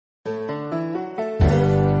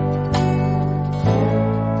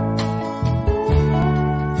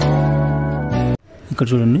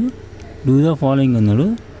ఇక్కడ చూడండి do the following అన్నాడు.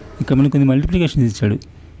 ఇక్కడ మనకి కొన్ని మల్టిప్లికేషన్స్ ఇచ్చాడు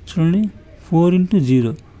చూడండి. 4 into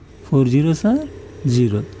 0 4 zeros are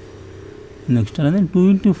 0. నెక్స్ట్ అలానే 2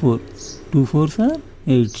 into 4 2 4s are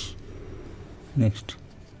 8. నెక్స్ట్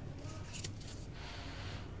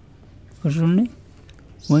ఇక్కడ చూడండి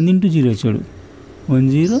 1 into 0 ఇచ్చాడు 1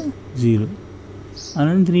 0 0.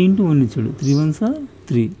 అలానే 3 into 1 ఇచ్చాడు 3 1s are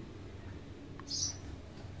 3.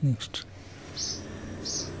 నెక్స్ట్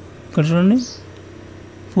ఇక్కడ చూడండి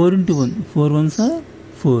 4 into 1 4 1s are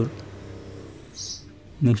 4.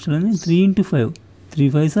 నెక్స్ట్ అలానే 3 into 5 3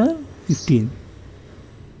 5s are 15.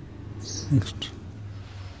 నెక్స్ట్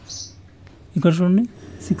ఇక్కడ చూడండి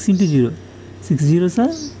 6 into 0 6 zeros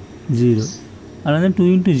are 0. అలానే 2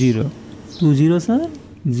 into 0 2 zeros are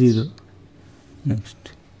 0. నెక్స్ట్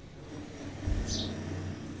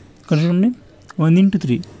ఇక్కడ చూడండి 1 into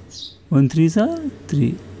 3 1 3s are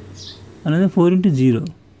 3. అలానే 4 into 0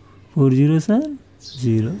 4 zeros are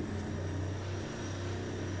 0.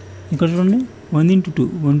 ఇక్కడ చూడండి 1 into 2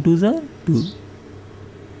 1 2s are 2.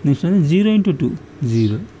 నెక్స్ట్ అనేది 0 into 2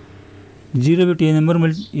 0. 0 పెట్టి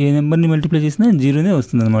ఏ నెంబర్ని మల్టిప్లై చేసినా 0నే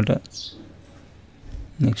వస్తుంది అన్నమాట.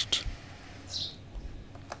 నెక్స్ట్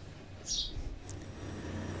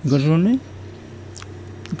ఇక్కడ చూడండి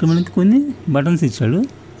ఇక్కడ మనకి కొన్ని బటన్స్ ఇచ్చాడు.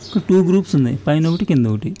 ఇక్కడ 2 గ్రూప్స్ ఉన్నాయి, పైన ఒకటి కింద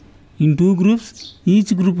ఒకటి. In 2 groups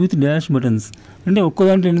each group with dash buttons. అంటే ఒక్కో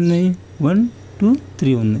దాంట్లో ఎన్ని ఉన్నాయి 1 2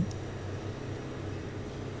 3 ఉన్నాయి.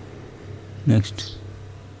 Next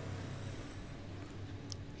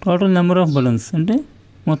total number of buttons అంటే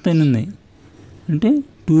మొత్తం ఎన్ని ఉన్నాయి అంటే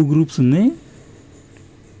 2 groups ఉన్నాయి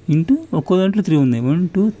ఇంటూ ఒక్కో దాంట్లో 3 ఉన్నాయి 1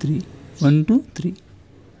 2 3 1 2 3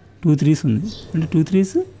 2 3s ఉంది అంటే 2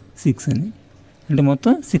 3s 6 అని. అంటే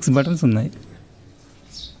మొత్తం 6 బటన్స్ ఉన్నాయి.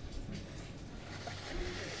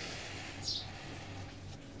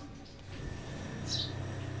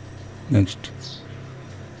 నెక్స్ట్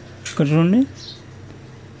ఇక్కడ చూడండి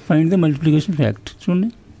ఫైండ్ ద మల్టిప్లికేషన్ ఫ్యాక్ట్. చూడండి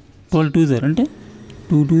 12 2s are అంటే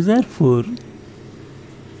 2 2s are 4.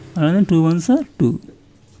 అలానే 2 1s are 2.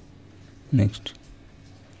 నెక్స్ట్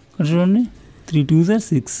ఇక్కడ చూడండి 3 2s are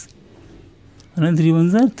 6. అలానే 3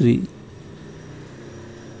 1s are 3.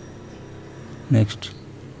 Next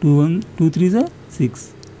 2 3s are 6.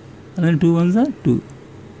 అలానే 2 1s are 2.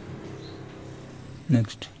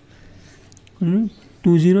 Next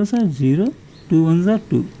 2 zeros are 0 2 1s are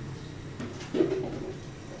 2.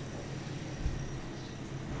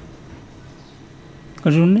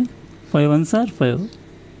 ఇక్కడ చూడండి 5 1s are 5.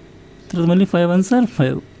 తర్వాత మళ్ళీ 5 1s are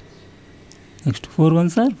 5. Next 4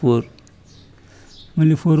 1s are 4.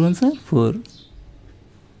 మళ్ళీ 4 1s are 4.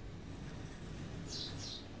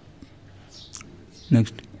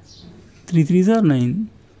 Next 3 3s are 9.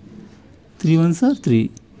 3 1s are 3.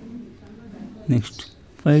 Next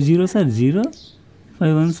 5 zeros are 0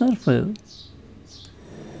 5 1s are 5.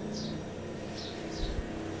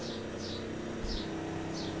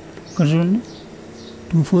 ఇక్కడ చూడండి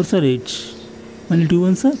 2 4s are 8. మళ్ళీ 2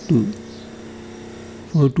 1s are 2.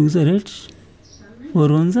 4 2s are 8. 4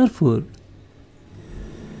 1s are 4.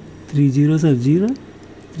 3 zeros are 0.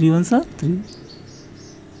 3 1s are 3.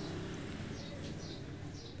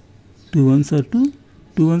 2 1s are 2.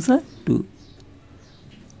 2 1s are 2.